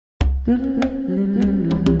Hi,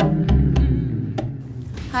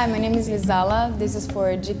 my name is Lisalla. This is for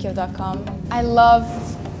GQ.com. I love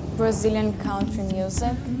Brazilian country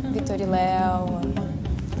music, Vitor e Léo.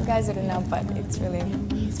 You guys don't know, but it's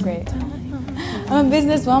great. I'm a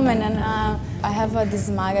businesswoman, and I have this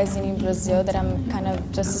magazine in Brazil that I'm kind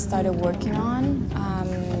of just started working on.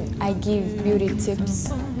 I give beauty tips,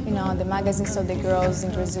 the magazine, so the girls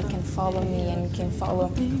in Brazil can follow me and can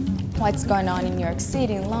follow what's going on in New York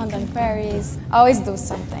City, in London, Paris. I always do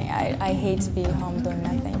something. I hate to be home doing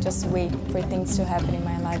nothing, just wait for things to happen in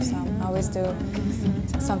my life, so I always do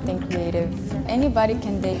something creative. Anybody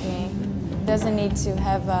can date me. Doesn't need to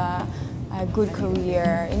have a good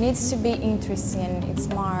career. It needs to be interesting, it's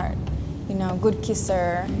smart, good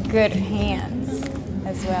kisser, good hands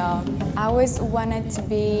as well. I always wanted to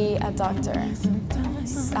be a doctor.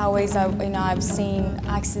 I've seen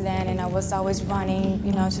accident, and I was always running,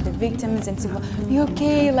 to the victims and say, "You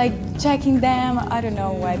okay?" Like checking them. I don't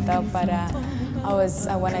know why though, but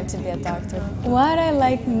I wanted to be a doctor. What I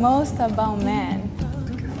like most about men,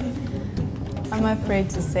 I'm afraid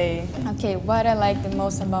to say. Okay, what I like the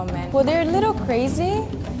most about men. Well, they're a little crazy,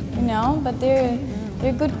 but they're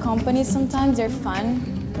good company sometimes. They're fun,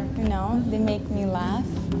 they make me laugh.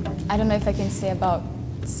 I don't know if I can say about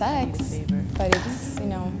sex, but it's,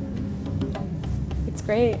 it's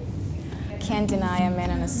great. Can't deny a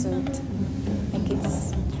man in a suit. I think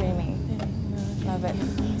it's dreaming. Love it.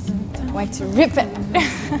 Want to rip it.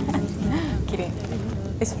 Kidding.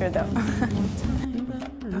 It's true though.